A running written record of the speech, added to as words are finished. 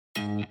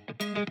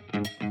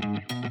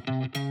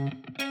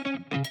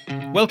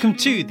Welcome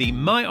to the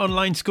My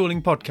Online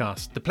Schooling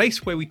Podcast, the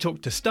place where we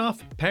talk to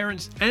staff,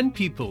 parents and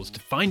pupils to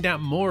find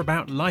out more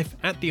about life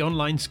at the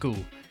online school.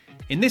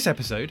 In this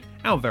episode,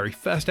 our very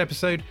first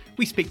episode,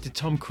 we speak to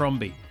Tom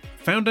Crombie,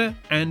 founder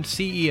and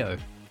CEO.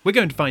 We're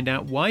going to find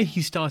out why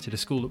he started a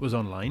school that was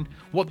online,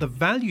 what the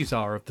values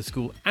are of the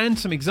school, and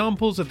some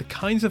examples of the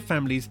kinds of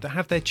families that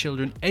have their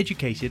children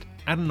educated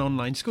at an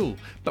online school.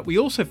 But we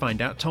also find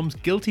out Tom's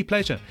guilty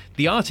pleasure,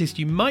 the artist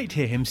you might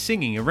hear him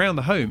singing around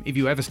the home if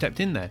you ever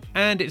stepped in there.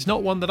 And it's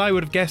not one that I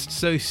would have guessed,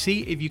 so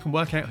see if you can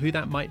work out who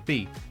that might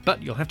be.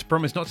 But you'll have to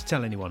promise not to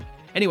tell anyone.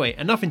 Anyway,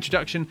 enough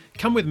introduction.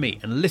 Come with me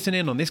and listen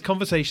in on this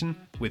conversation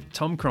with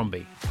Tom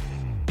Crombie.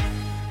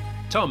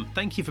 Tom,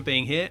 thank you for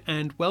being here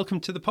and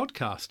welcome to the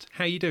podcast.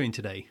 How are you doing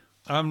today?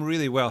 I'm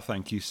really well,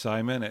 thank you,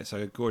 Simon. It's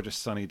a gorgeous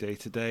sunny day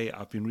today.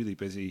 I've been really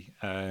busy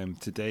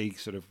today.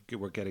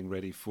 We're getting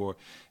ready for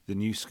the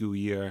new school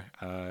year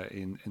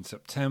in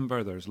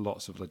September. There's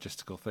lots of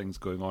logistical things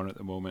going on at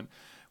the moment.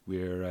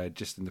 We're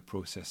just in the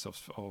process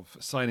of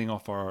signing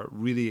off our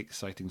really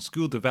exciting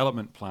school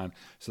development plan.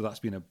 So that's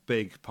been a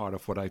big part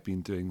of what I've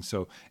been doing.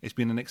 So it's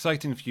been an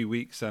exciting few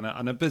weeks and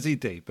a busy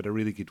day, but a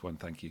really good one.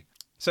 Thank you.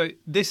 So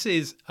this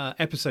is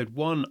episode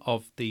 1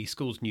 of the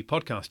school's new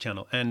podcast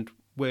channel, and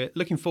we're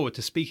looking forward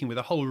to speaking with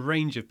a whole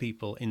range of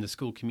people in the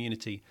school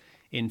community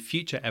in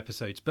future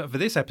episodes. But for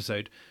this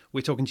episode,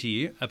 we're talking to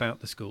you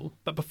about the school.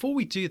 But before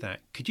we do that,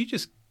 could you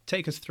just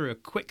take us through a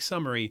quick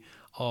summary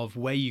of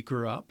where you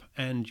grew up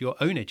and your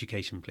own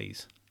education,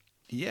 please?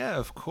 Yeah,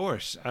 of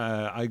course.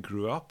 I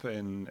grew up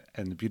in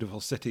the beautiful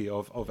city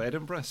of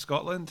Edinburgh,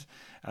 Scotland.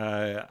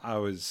 I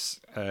was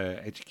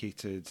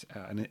educated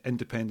at an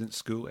independent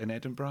school in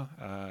Edinburgh.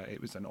 It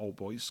was an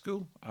all-boys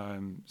school.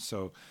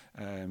 It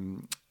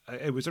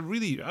was I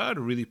had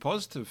a really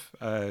positive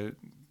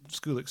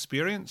school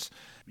experience.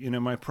 You know,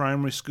 my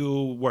primary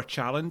school were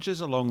challenges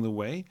along the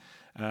way.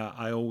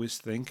 I always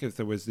think if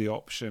there was the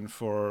option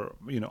for,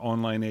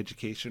 online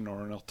education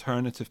or an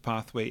alternative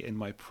pathway in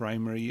my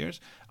primary years,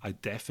 I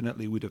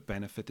definitely would have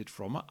benefited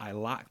from it. I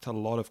lacked a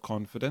lot of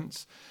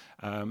confidence,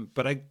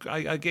 but I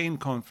gained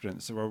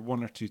confidence. There were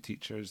 1 or 2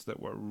 teachers that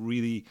were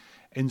really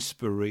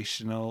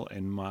inspirational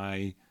in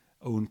my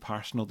own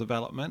personal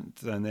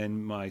development, and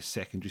then my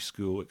secondary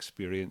school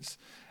experience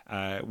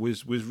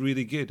was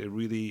really good,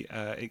 really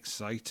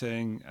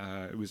exciting.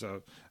 It was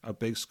a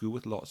big school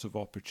with lots of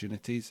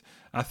opportunities.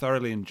 I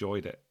thoroughly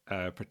enjoyed it,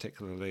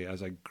 particularly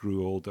as I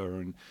grew older,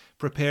 and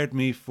prepared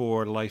me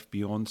for life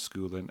beyond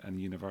school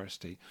and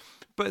university.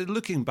 But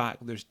looking back,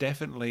 there's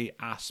definitely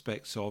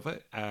aspects of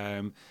it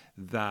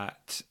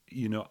that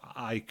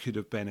I could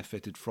have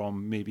benefited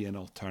from, maybe an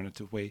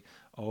alternative way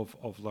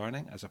of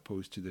learning as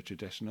opposed to the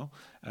traditional.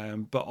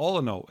 But all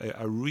in all,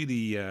 a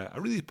really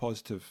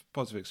positive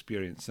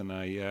experience, and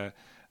I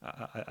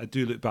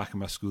do look back on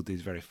my school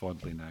days very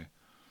fondly now.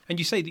 And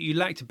you say that you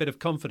lacked a bit of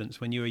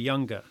confidence when you were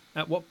younger.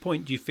 At what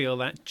point do you feel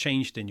that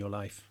changed in your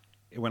life?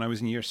 When I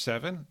was in year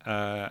 7,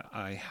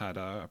 I had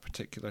a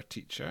particular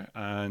teacher,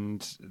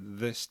 and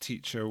this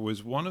teacher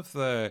was one of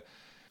the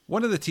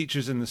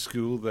teachers in the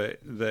school that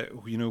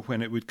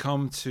when it would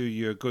come to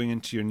your going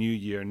into your new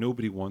year,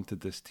 nobody wanted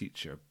this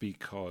teacher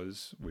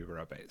because we were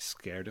a bit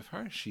scared of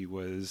her. She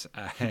was,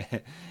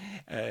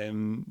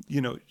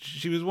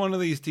 she was one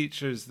of these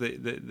teachers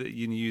that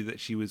you knew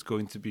that she was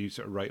going to be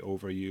sort of right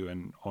over you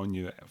and on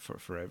you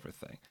for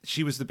everything.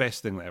 She was the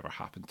best thing that ever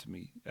happened to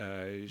me.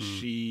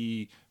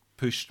 She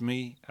pushed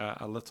me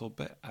a little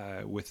bit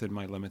within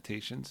my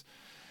limitations.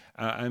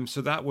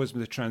 So that was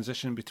the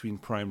transition between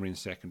primary and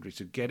secondary.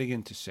 So getting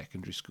into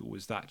secondary school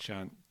was that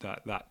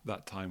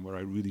time where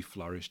I really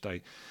flourished.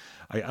 I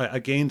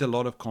gained a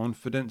lot of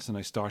confidence, and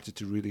I started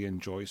to really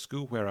enjoy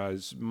school.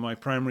 Whereas my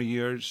primary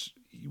years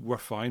were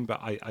fine, but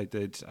I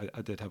did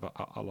have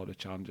a lot of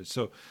challenges.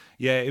 So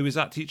yeah, it was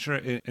that teacher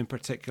in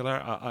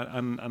particular,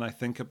 and I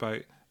think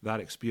about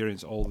that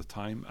experience all the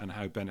time and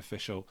how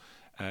beneficial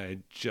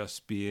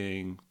just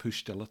being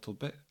pushed a little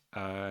bit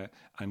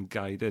and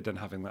guided and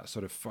having that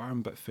sort of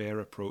firm but fair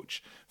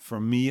approach for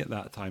me at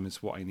that time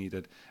is what I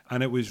needed.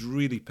 And it was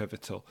really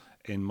pivotal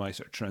in my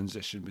sort of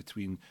transition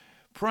between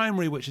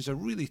primary, which is a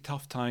really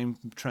tough time,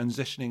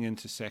 transitioning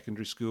into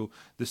secondary school.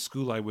 The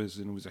school I was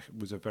in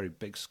was a very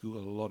big school, a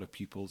lot of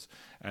pupils.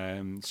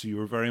 So you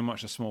were very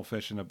much a small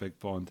fish in a big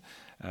pond.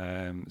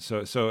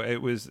 So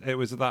it was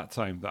at that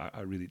time that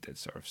I really did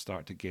sort of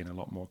start to gain a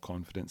lot more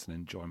confidence and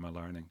enjoy my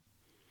learning.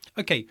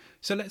 Okay,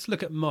 so let's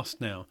look at MOS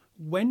now.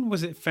 When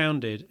was it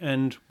founded,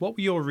 and what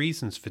were your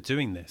reasons for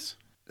doing this?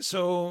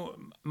 So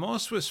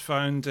MOS was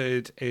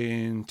founded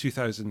in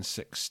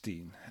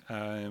 2016.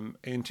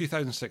 In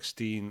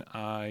 2016,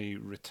 I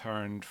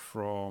returned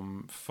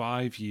from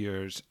 5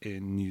 years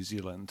in New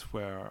Zealand,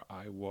 where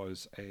I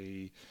was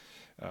a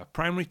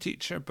primary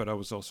teacher, but I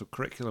was also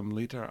curriculum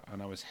leader,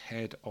 and I was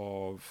head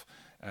of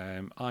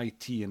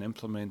IT and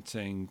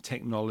implementing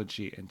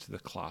technology into the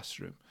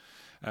classroom.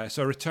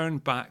 So I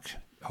returned back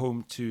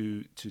home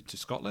to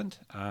Scotland,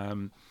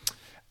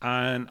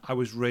 and I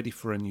was ready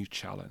for a new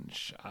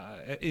challenge.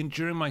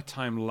 During my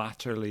time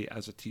latterly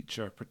as a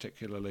teacher,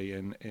 particularly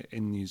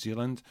in New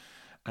Zealand,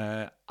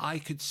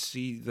 I could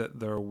see that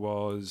there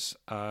was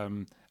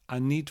a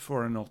need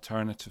for an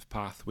alternative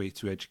pathway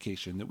to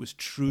education that was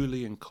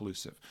truly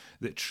inclusive,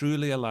 that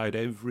truly allowed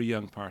every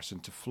young person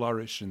to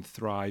flourish and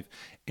thrive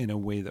in a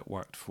way that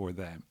worked for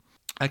them.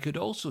 I could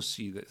also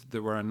see that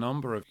there were a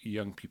number of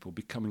young people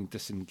becoming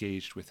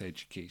disengaged with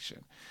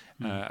education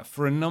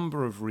for a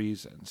number of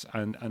reasons.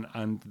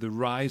 And the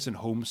rise in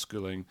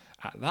homeschooling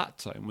at that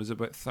time was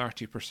about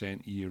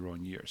 30% year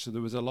on year. So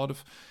there was a lot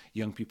of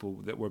young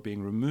people that were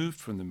being removed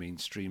from the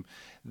mainstream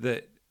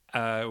that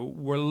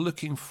were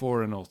looking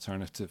for an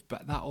alternative,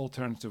 but that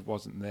alternative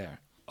wasn't there.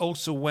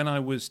 Also, when I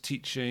was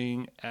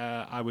teaching,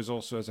 I was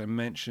also, as I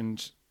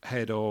mentioned,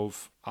 head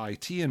of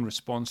IT and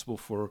responsible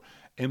for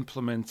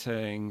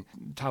implementing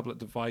tablet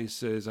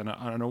devices and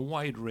a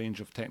wide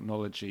range of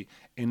technology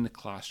in the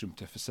classroom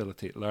to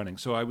facilitate learning.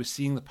 So I was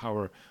seeing the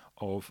power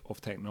of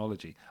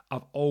technology.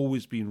 I've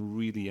always been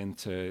really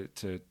into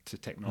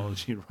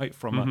technology right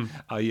from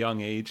a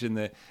young age. In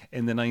the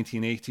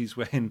 1980s,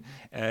 when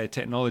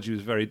technology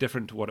was very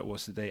different to what it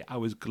was today, I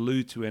was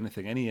glued to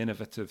anything, any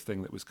innovative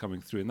thing that was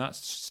coming through, and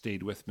that's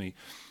stayed with me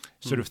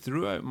sort of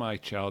throughout my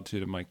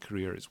childhood and my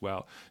career as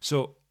well.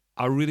 So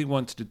I really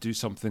wanted to do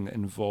something that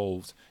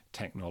involved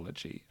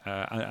technology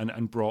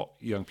and brought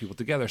young people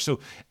together. So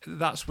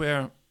that's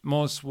where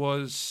Moz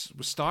was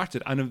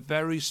started, and a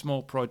very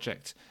small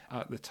project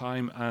at the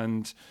time.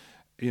 And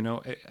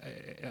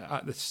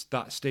at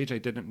that stage, I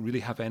didn't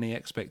really have any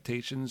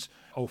expectations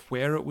of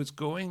where it was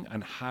going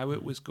and how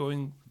it was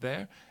going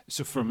there.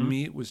 So for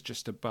me, it was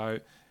just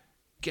about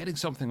getting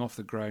something off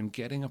the ground,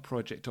 getting a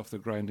project off the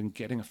ground, and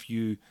getting a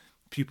few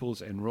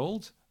pupils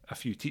enrolled, a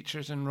few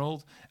teachers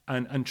enrolled,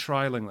 and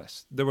trialing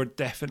this. There were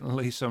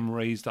definitely some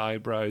raised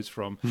eyebrows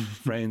from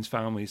friends,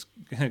 families,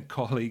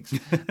 colleagues.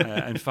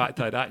 In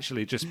fact, I'd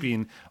actually just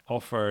been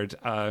offered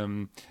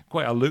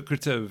quite a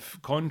lucrative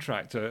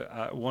contract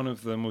at one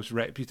of the most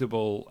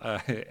reputable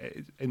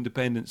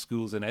independent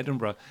schools in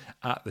Edinburgh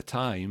at the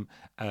time.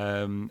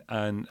 And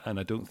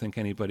I don't think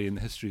anybody in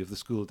the history of the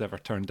school had ever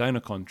turned down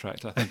a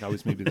contract. I think I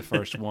was maybe the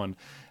first one.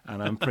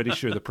 And I'm pretty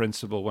sure the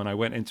principal, when I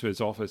went into his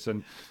office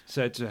and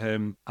said to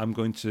him, I'm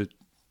going to,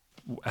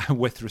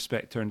 with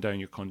respect, turn down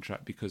your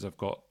contract because I've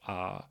got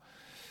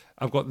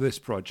this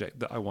project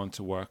that I want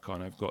to work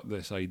on. I've got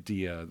this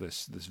idea,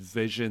 this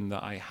vision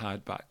that I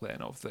had back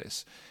then of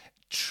this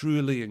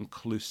truly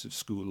inclusive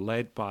school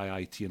led by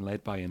IT and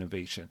led by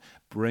innovation,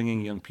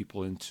 bringing young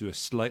people into a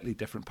slightly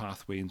different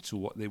pathway into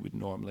what they would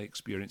normally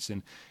experience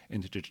in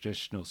the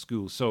traditional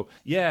school. So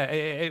yeah,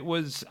 it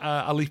was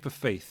a leap of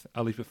faith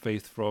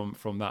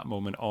from that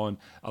moment on.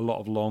 A lot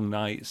of long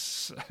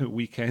nights,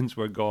 weekends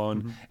were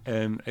gone.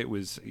 It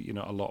was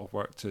a lot of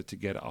work to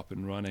get it up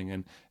and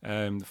running.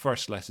 And the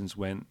first lessons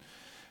went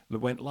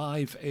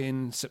live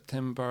in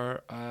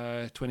September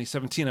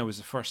 2017. I was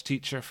the first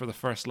teacher for the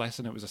first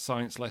lesson. It was a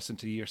science lesson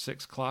to Year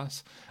 6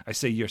 class. I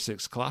say Year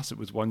 6 class, it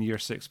was one Year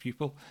 6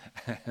 pupil.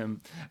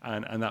 And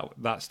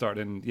that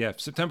started in,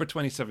 September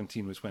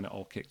 2017 was when it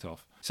all kicked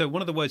off. So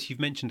one of the words you've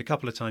mentioned a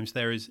couple of times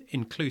there is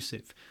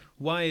inclusive.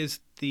 Why is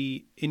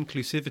the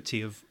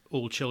inclusivity of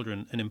all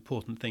children an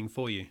important thing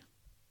for you?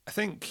 I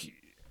think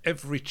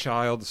every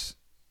child,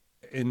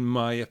 in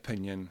my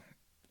opinion,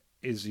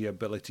 is the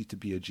ability to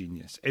be a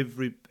genius.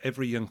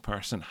 Every young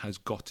person has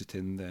got it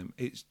in them.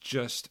 It's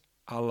just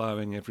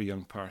allowing every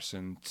young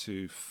person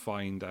to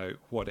find out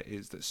what it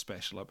is that's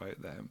special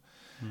about them,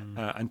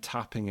 and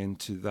tapping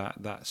into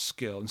that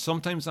skill. And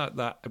sometimes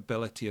that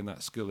ability and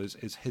that skill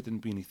is hidden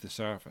beneath the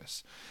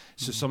surface.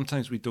 So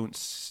sometimes we don't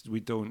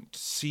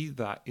see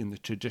that in the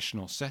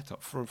traditional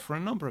setup for a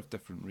number of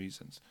different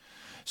reasons.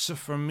 So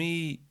for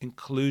me,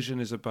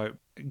 inclusion is about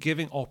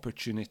giving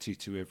opportunity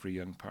to every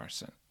young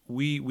person.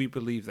 We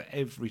believe that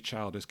every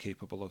child is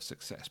capable of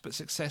success, but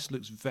success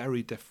looks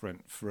very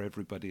different for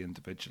everybody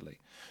individually.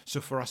 So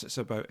for us, it's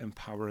about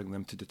empowering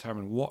them to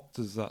determine what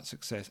does that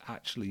success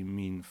actually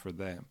mean for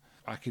them.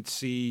 I could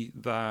see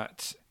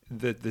that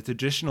the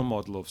traditional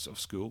model of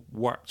school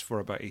worked for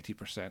about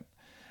 80%.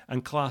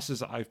 And classes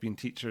that I've been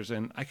teachers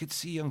in, I could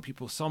see young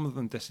people, some of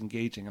them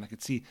disengaging, and I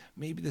could see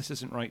maybe this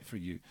isn't right for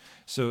you.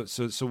 So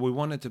we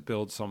wanted to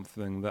build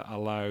something that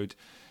allowed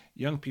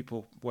young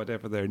people,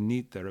 whatever their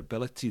need, their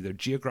ability, their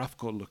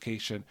geographical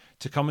location,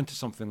 to come into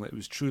something that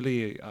was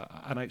truly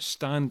an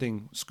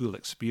outstanding school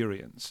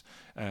experience,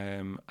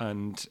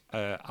 and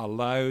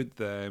allowed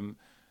them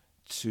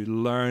to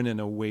learn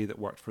in a way that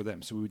worked for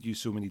them. So we would use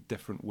so many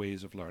different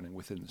ways of learning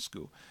within the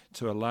school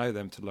to allow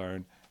them to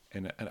learn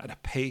at a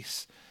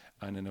pace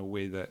and in a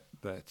way that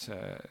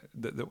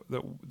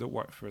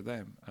worked for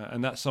them.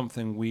 And that's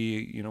something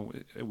we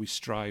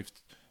strive.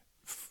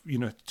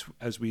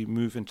 As we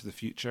move into the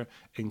future,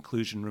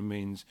 inclusion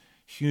remains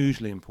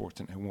hugely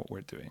important in what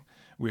we're doing.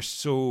 We're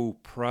so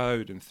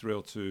proud and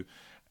thrilled to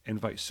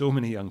invite so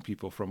many young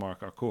people from our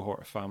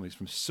cohort of families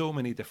from so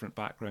many different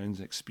backgrounds,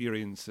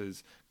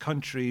 experiences,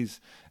 countries,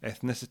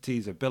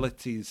 ethnicities,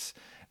 abilities,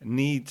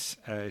 needs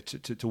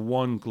to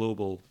one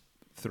global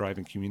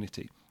thriving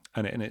community.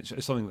 And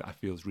it's something that I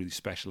feel is really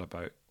special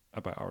about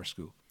our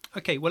school.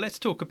 Okay, well, let's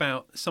talk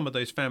about some of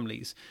those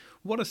families.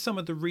 What are some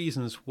of the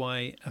reasons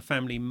why a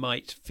family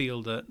might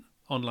feel that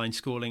online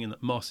schooling and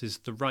that Moss is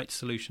the right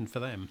solution for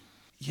them?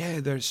 Yeah,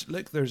 there's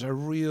a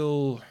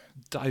real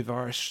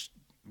diverse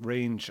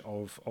range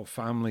of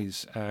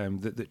families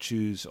that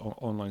choose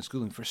online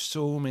schooling for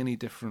so many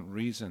different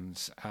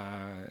reasons.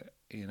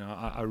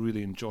 I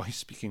really enjoy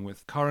speaking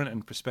with current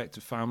and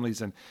prospective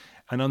families and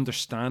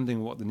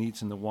understanding what the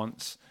needs and the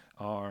wants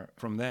are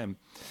from them.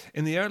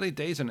 In the early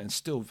days, and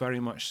still very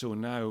much so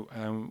now,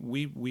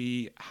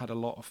 we had a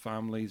lot of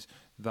families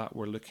that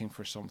were looking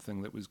for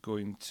something that was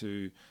going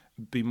to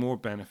be more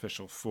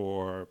beneficial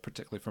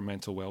particularly for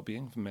mental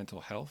well-being, for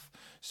mental health.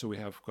 So we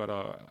have got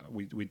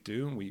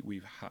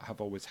we have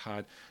always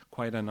had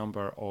quite a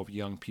number of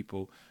young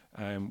people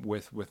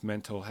with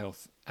mental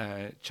health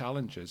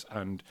challenges,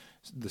 and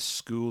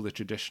the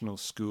traditional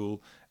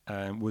school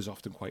was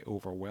often quite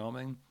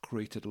overwhelming,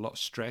 created a lot of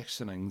stress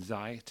and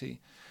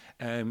anxiety.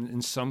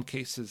 In some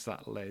cases,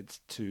 that led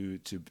to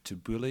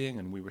bullying,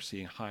 and we were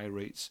seeing high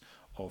rates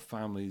of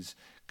families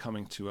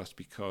coming to us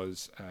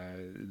because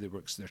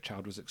their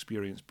child was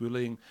experiencing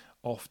bullying,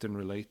 often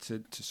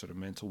related to sort of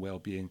mental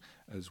well-being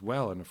as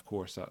well. And of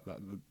course, that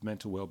the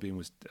mental well-being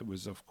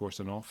was of course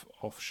an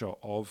offshot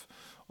of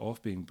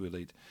being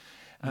bullied.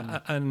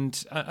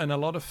 And a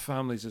lot of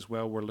families as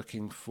well were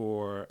looking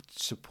for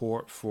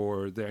support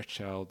for their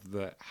child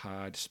that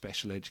had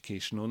special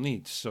educational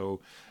needs.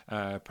 So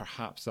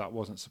perhaps that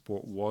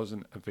support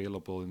wasn't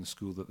available in the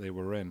school that they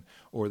were in,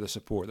 or the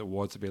support that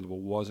was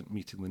available wasn't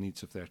meeting the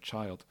needs of their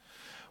child.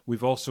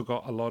 We've also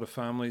got a lot of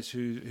families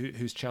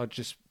whose child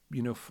just,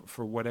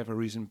 for whatever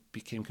reason,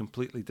 became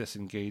completely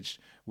disengaged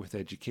with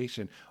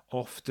education,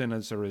 often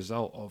as a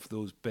result of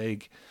those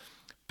big,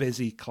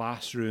 busy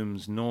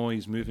classrooms,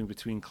 noise, moving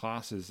between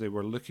classes. They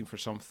were looking for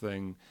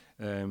something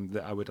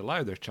that I would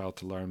allow their child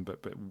to learn,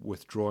 but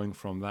withdrawing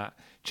from that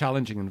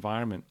challenging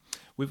environment.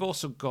 We've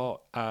also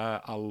got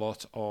a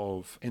lot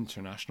of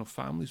international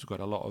families. We've got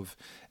a lot of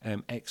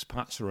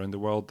expats around the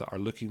world that are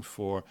looking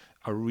for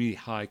a really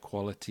high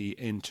quality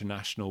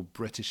international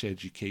British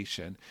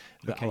education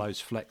that allows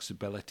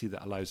flexibility,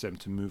 that allows them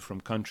to move from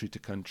country to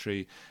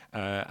country,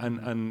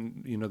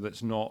 and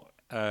that's not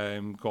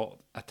got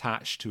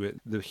attached to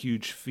it the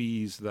huge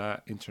fees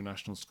that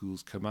international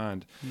schools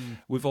command.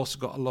 We've also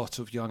got a lot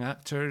of young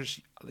actors,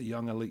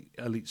 young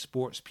elite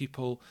sports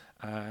people.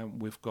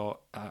 We've got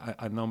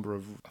a number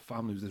of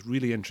families with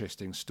really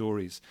interesting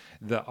stories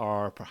that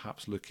are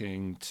perhaps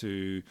looking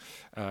to,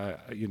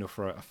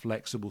 for a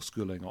flexible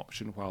schooling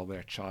option while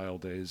their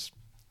child is,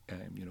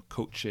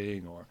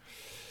 coaching or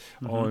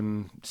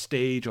on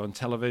stage, on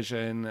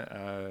television,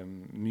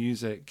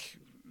 music.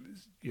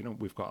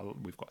 We've got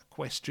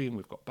equestrian,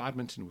 we've got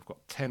badminton, we've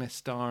got tennis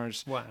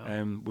stars. Wow.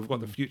 We've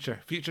got the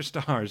future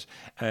stars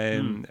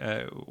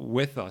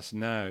with us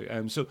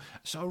now. So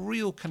a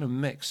real kind of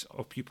mix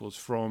of pupils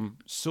from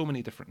so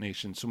many different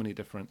nations, so many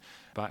different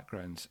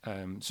backgrounds.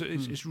 So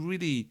it's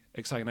really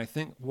exciting. I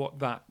think what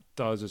that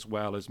does as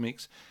well is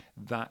makes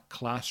that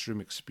classroom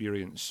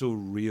experience so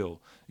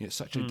real. It's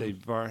such a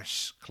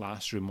diverse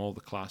classroom, all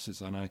the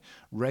classes, and I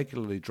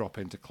regularly drop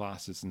into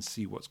classes and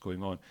see what's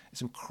going on.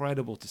 It's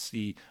incredible to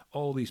see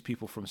all these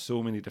people from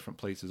so many different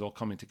places all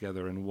coming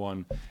together in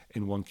one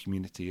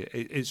community.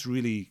 It's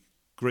really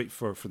great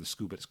for the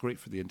school, but it's great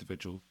for the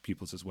individual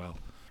pupils as well.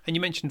 And you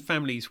mentioned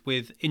families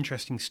with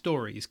interesting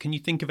stories. Can you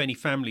think of any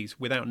families,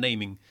 without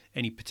naming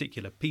any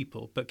particular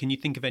people, but can you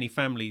think of any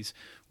families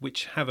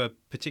which have a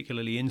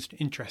particularly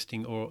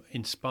interesting or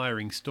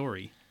inspiring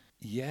story?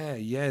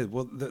 Yeah.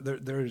 Well,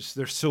 there's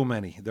so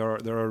many. There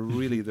are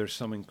really there's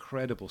some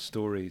incredible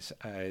stories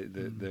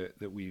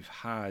that we've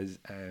had.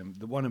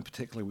 The one in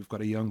particular, we've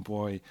got a young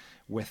boy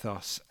with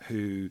us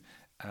who's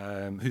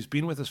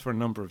been with us for a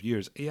number of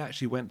years. He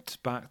actually went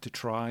back to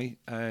try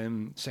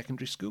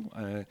secondary school.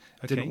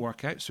 Didn't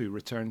work out, so he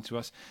returned to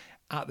us.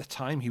 At the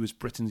time, he was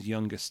Britain's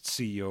youngest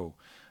CEO.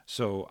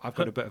 So I've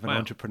got a bit of an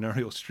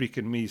entrepreneurial streak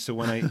in me. So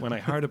when I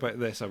heard about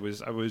this, I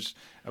was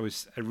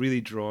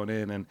really drawn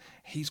in. And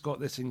he's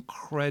got this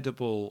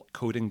incredible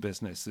coding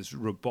business, this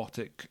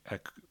robotic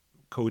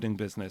coding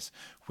business,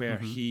 where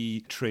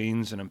he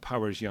trains and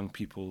empowers young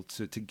people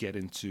to get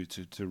into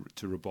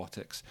to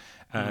robotics.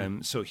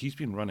 So he's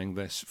been running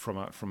this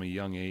from a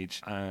young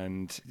age,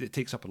 and it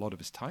takes up a lot of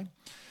his time.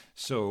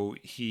 So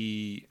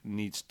he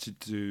needs to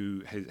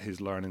do his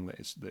learning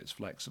that's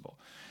flexible.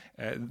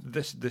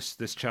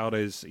 This child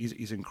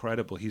he's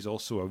incredible. He's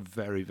also a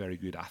very, very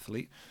good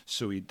athlete.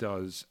 So he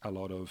does a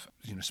lot of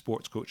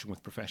sports coaching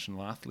with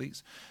professional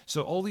athletes.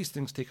 So all these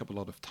things take up a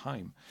lot of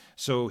time.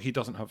 So he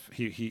doesn't have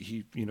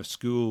he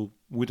school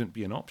wouldn't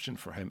be an option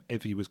for him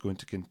if he was going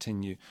to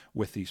continue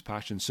with these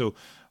passions. So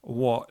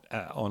what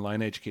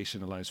online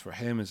education allows for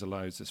him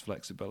allows this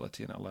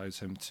flexibility, and allows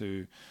him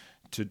to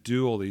to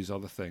do all these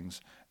other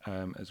things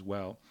as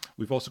well.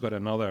 We've also got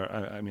another,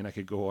 I mean, I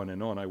could go on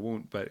and on, I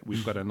won't, but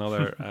we've got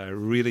another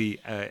really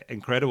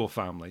incredible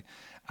family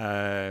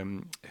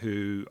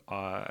who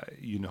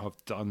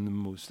have done the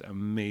most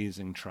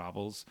amazing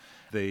travels.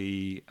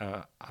 They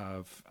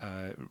have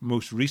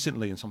most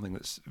recently, in something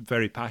that's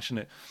very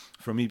passionate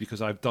for me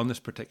because I've done this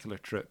particular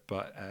trip,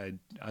 but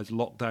as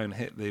lockdown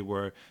hit, they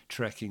were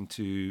trekking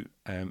to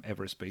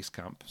Everest Base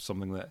Camp,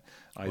 something that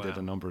I did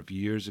a number of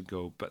years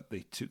ago, but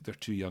they took their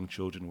 2 young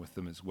children with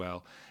them as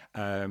well.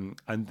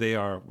 And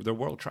they're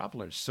world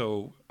travelers,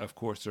 so of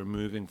course they're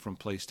moving from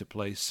place to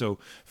place. So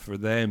for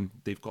them,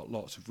 they've got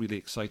lots of really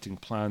exciting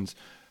plans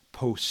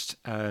post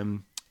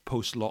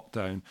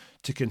lockdown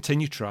to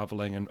continue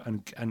traveling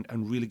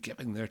and really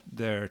giving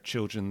their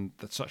children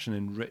such an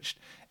enriched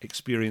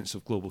experience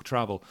of global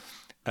travel.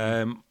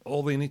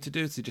 All they need to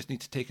do is they just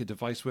need to take a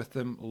device with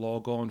them,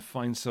 log on,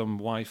 find some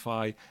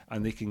Wi-Fi,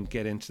 and they can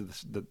get into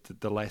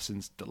the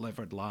lessons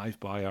delivered live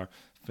by our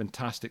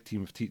fantastic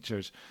team of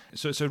teachers.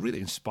 So it's a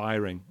really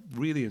inspiring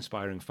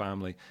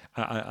family,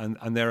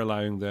 and they're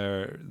allowing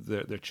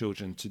their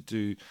children to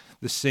do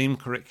the same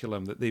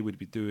curriculum that they would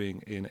be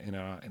doing in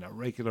a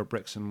regular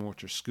bricks and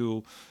mortar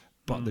school,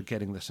 but they're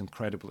getting this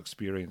incredible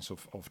experience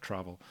of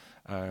travel.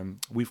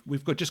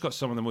 We've got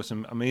some of the most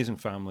amazing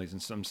families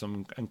and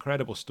some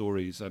incredible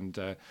stories and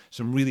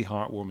some really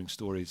heartwarming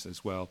stories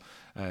as well.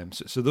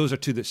 So those are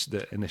 2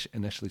 that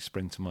initially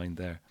spring to mind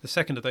there. The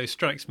second of those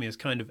strikes me as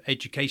kind of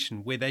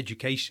education with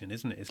education,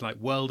 isn't it? It's like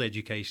world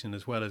education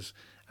as well as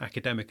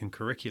academic and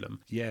curriculum.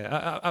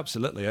 Yeah,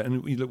 absolutely.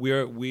 And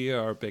we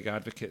are big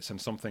advocates,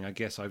 and something I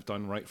guess I've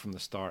done right from the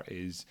start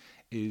is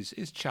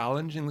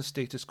challenging the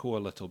status quo a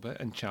little bit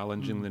and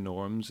challenging the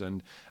norms.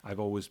 And I've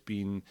always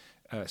been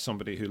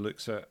somebody who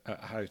looks at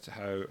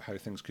how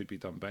things could be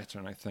done better.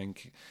 And I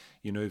think,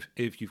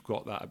 if you've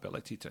got that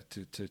ability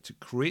to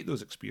create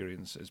those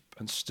experiences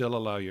and still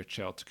allow your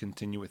child to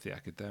continue with the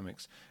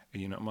academics,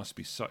 it must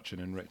be such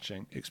an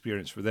enriching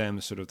experience for them,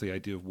 sort of the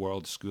idea of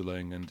world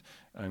schooling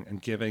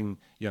and giving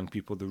young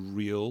people the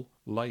real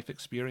life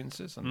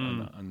experiences.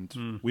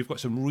 And we've got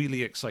some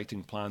really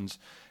exciting plans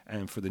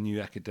for the new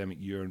academic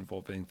year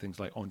involving things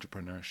like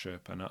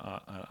entrepreneurship and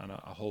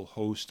a whole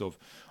host of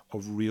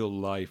real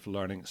life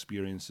learning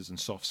experiences and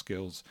soft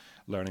skills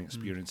learning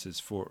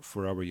experiences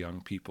for our young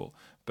people.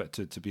 But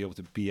to be able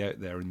to be out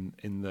there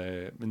in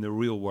the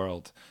real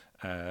world,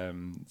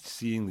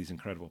 seeing these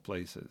incredible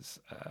places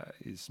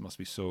must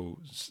be so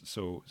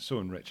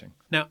enriching.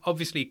 Now,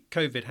 obviously,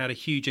 COVID had a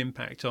huge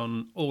impact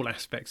on all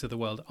aspects of the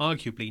world,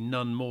 arguably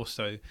none more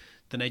so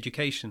than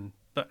education.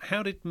 But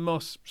how did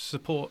Moss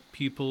support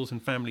pupils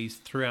and families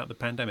throughout the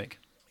pandemic?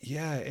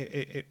 Yeah,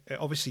 it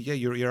obviously,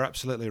 you're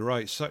absolutely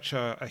right. Such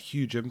a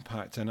huge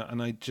impact, and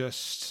I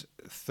just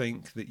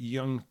think that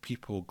young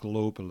people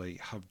globally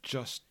have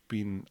just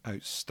been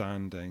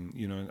outstanding.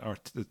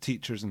 The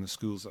teachers in the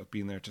schools that have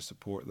been there to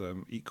support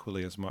them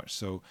equally as much.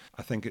 So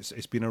I think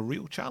it's been a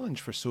real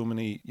challenge for so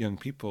many young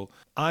people.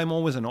 I'm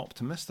always an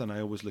optimist, and I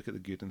always look at the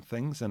good in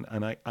things, and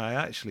I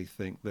actually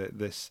think that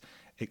this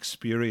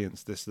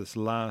experience, this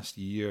last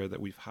year that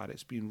we've had,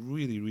 it's been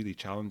really, really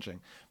challenging.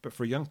 But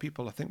for young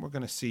people, I think we're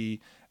going to see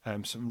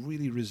some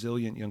really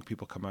resilient young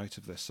people come out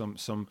of this.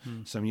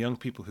 Some young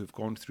people who've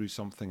gone through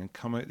something and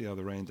come out the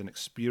other end and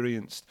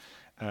experienced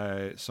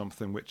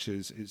something which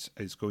is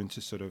going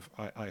to sort of,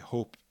 I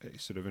hope,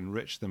 sort of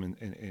enrich them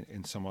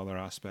in some other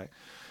aspect.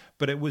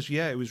 But it was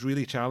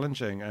really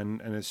challenging.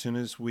 And as soon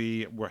as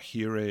we were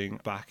hearing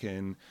back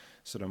in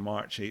sort of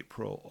March,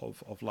 April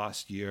of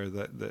last year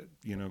that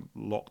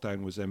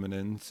lockdown was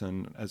imminent,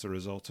 and as a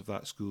result of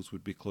that, schools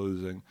would be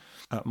closing,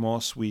 at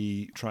Moss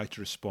we tried to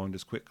respond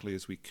as quickly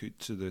as we could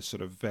to the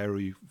sort of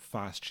very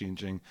fast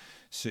changing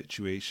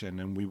situation,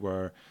 and we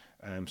were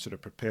sort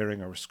of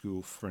preparing our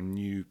school for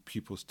new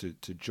pupils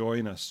to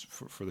join us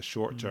for the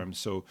short term.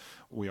 So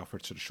we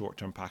offered sort of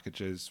short-term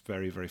packages,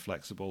 very, very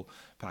flexible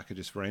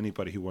packages for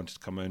anybody who wanted to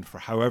come in for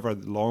however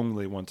long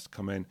they wanted to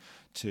come in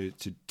to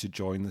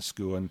join the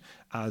school. And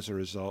as a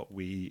result,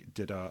 we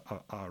did a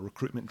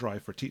recruitment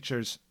drive for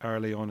teachers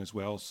early on as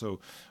well.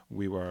 So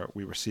we were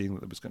seeing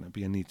that there was going to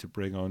be a need to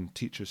bring on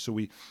teachers. So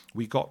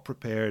we got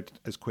prepared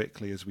as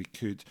quickly as we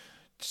could,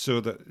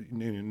 so that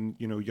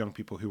young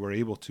people who were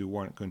able to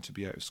weren't going to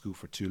be out of school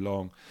for too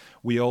long.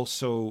 We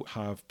also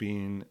have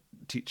been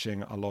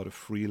teaching a lot of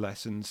free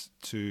lessons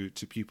to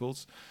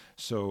pupils.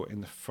 So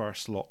in the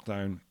first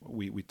lockdown,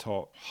 we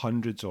taught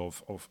hundreds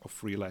of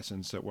free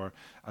lessons that were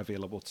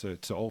available to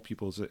all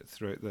pupils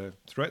throughout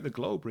the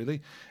globe,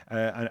 really.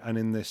 And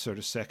in this sort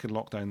of second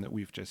lockdown that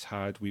we've just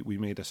had, we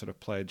made a sort of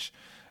pledge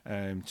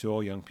to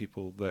all young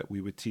people that we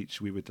would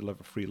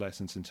deliver free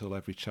lessons until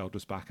every child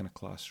was back in a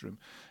classroom.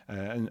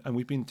 And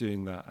we've been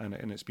doing that,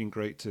 and it's been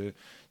great to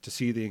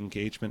see the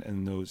engagement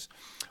in those.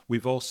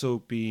 We've also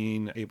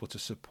been able to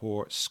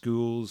support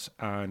schools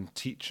and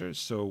teachers.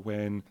 So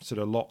when sort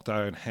of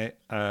lockdown hit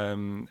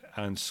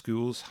and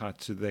schools had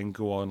to then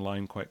go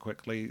online quite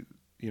quickly,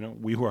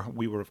 we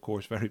were of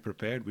course very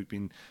prepared. We've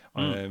been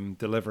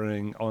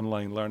delivering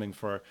online learning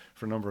for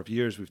a number of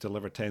years. We've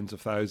delivered tens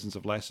of thousands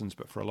of lessons,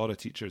 but for a lot of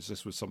teachers,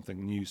 this was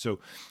something new. So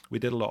we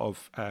did a lot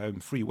of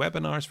free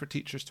webinars for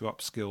teachers to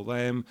upskill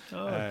them,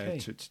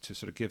 to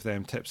sort of give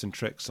them tips and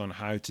tricks on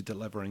how to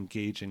deliver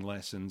engaging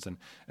lessons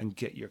and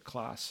get your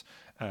class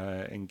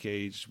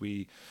engaged.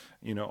 We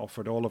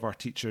offered all of our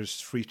teachers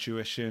free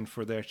tuition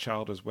for their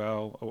child as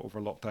well over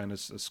lockdown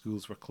as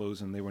schools were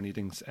closed and they were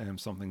needing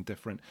something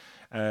different.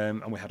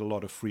 And we had a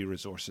lot of free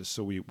resources.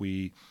 So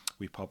we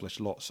published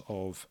lots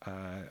of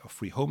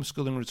free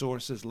homeschooling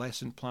resources,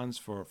 lesson plans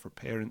for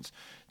parents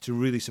to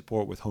really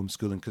support with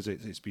homeschooling, because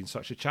it's been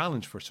such a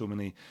challenge for so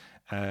many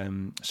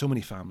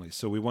families.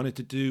 So we wanted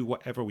to do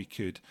whatever we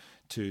could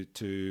to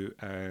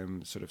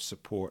sort of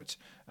support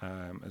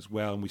as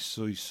well. And we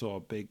saw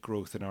a big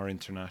growth in our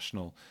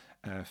international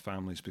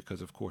families, because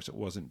of course it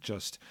wasn't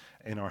just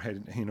in our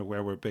head,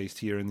 where we're based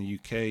here in the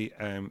UK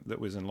that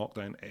was in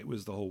lockdown. It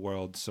was the whole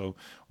world. So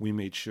we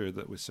made sure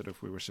that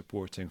we were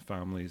supporting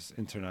families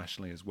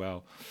internationally as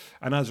well.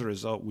 And as a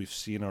result, we've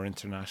seen our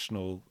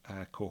international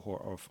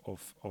cohort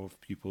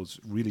of pupils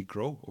really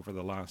grow over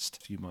the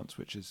last few months,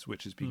 which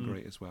has been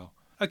great as well.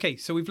 Okay,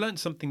 so we've learned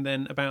something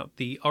then about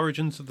the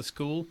origins of the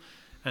school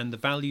and the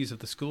values of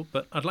the school,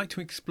 but I'd like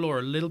to explore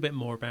a little bit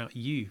more about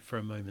you for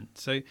a moment.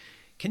 So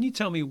can you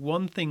tell me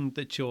one thing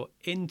that you're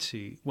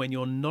into when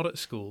you're not at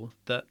school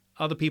that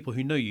other people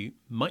who know you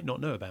might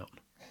not know about?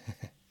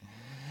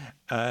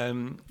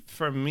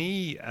 For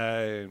me,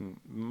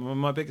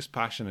 my biggest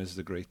passion is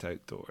the great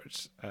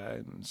outdoors.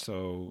 And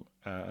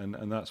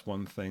that's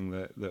one thing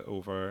that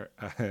over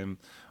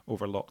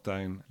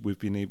lockdown we've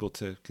been able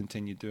to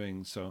continue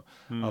doing. So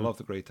I love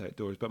the great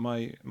outdoors. But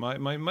my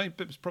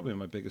probably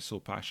my biggest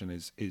sole passion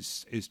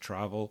is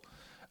travel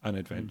and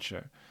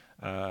adventure.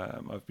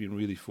 I've been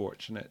really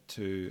fortunate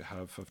to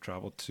have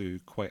traveled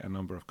to quite a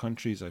number of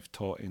countries. I've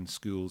taught in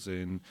schools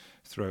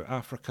throughout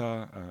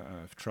Africa.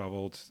 I've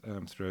traveled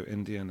throughout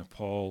India,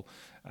 Nepal,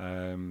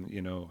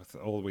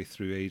 all the way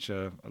through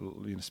Asia.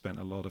 Spent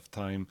a lot of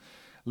time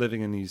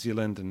living in New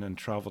Zealand and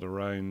traveled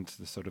around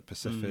the sort of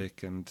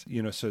Pacific. And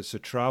so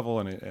travel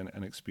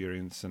and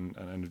experience and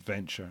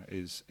adventure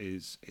is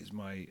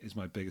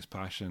my biggest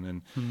passion.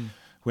 And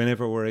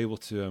whenever we're able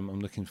to, I'm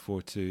looking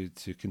forward to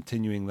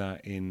continuing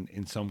that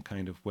in some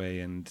kind of way.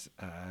 And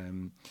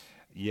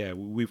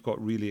we've got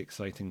really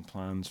exciting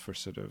plans for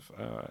sort of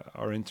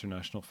our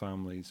international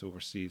families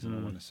overseas, and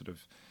I want to sort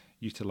of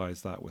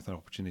utilize that with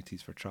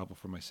opportunities for travel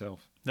for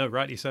myself. No,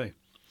 rightly so.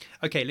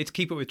 Okay, let's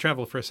keep it with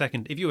travel for a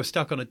second. If you were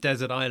stuck on a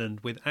desert island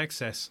with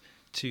access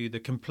to the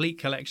complete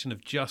collection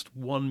of just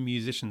one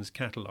musician's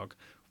catalogue,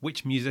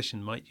 which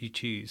musician might you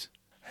choose?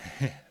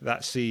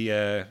 That's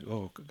I've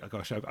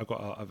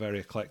got a very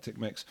eclectic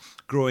mix.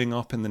 Growing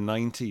up in the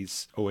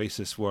 90s,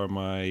 Oasis were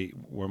my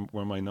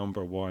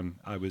number one.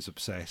 I was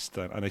obsessed,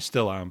 and I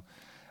still am.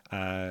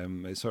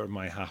 It's sort of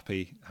my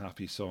happy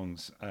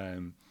songs.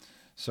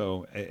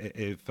 So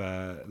if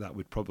that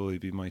would probably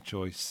be my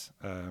choice.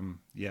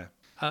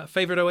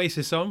 Favourite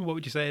Oasis song? What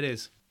would you say it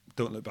is?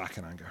 Don't Look Back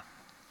in Anger.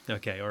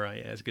 Okay, all right.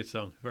 Yeah, it's a good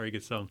song. Very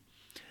good song.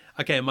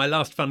 Okay, my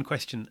last fun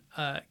question.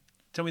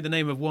 Tell me the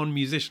name of one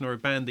musician or a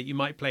band that you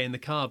might play in the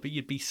car, but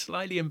you'd be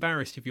slightly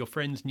embarrassed if your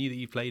friends knew that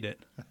you played it.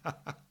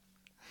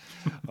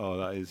 Oh,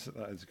 that is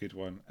a good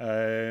one.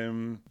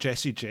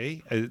 Jessie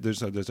J.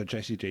 There's a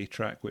Jessie J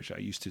track which I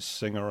used to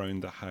sing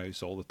around the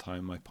house all the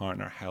time. My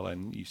partner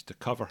Helen used to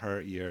cover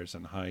her ears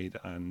and hide,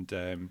 and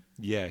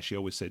she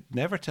always said,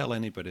 "Never tell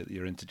anybody that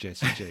you're into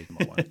Jessie J."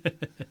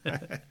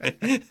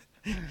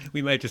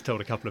 We may have just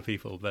told a couple of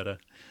people, but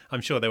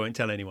I'm sure they won't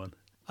tell anyone.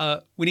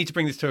 We need to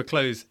bring this to a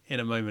close in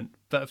a moment,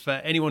 but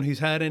for anyone who's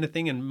heard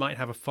anything and might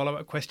have a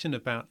follow-up question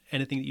about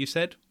anything that you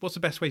said, what's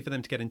the best way for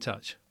them to get in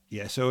touch?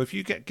 Yeah, so if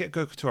you go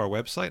to our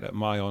website at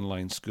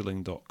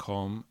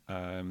myonlineschooling.com,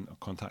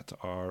 contact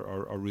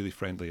our really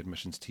friendly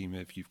admissions team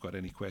if you've got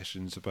any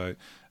questions about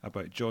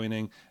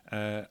joining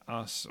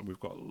us. We've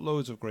got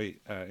loads of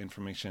great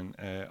information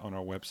on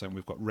our website.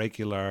 We've got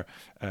regular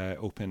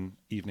open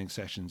evening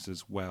sessions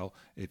as well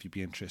if you'd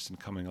be interested in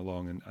coming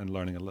along and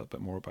learning a little bit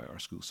more about our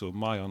school. So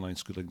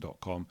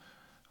myonlineschooling.com,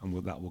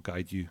 and that will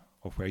guide you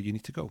of where you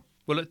need to go.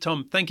 Well, look,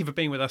 Tom, thank you for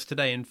being with us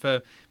today and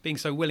for being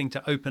so willing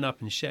to open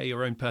up and share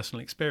your own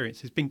personal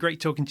experience. It's been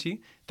great talking to you.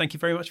 Thank you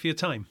very much for your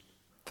time.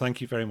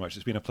 Thank you very much.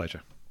 It's been a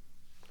pleasure.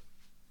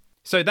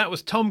 So that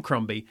was Tom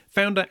Crombie,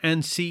 founder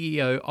and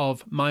CEO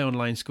of My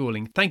Online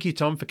Schooling. Thank you,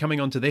 Tom, for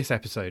coming on to this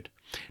episode.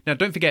 Now,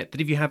 don't forget that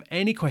if you have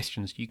any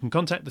questions, you can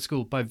contact the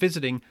school by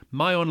visiting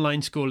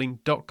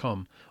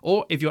myonlineschooling.com.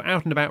 Or if you're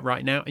out and about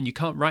right now and you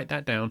can't write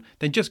that down,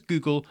 then just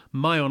Google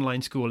My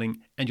Online Schooling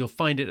and you'll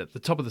find it at the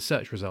top of the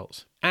search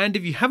results. And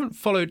if you haven't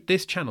followed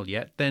this channel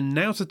yet, then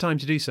now's the time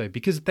to do so,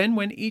 because then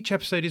when each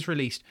episode is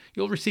released,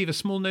 you'll receive a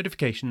small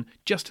notification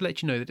just to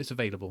let you know that it's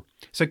available.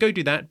 So go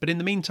do that. But in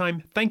the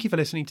meantime, thank you for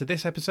listening to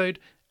this episode,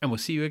 and we'll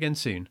see you again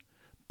soon.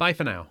 Bye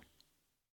for now.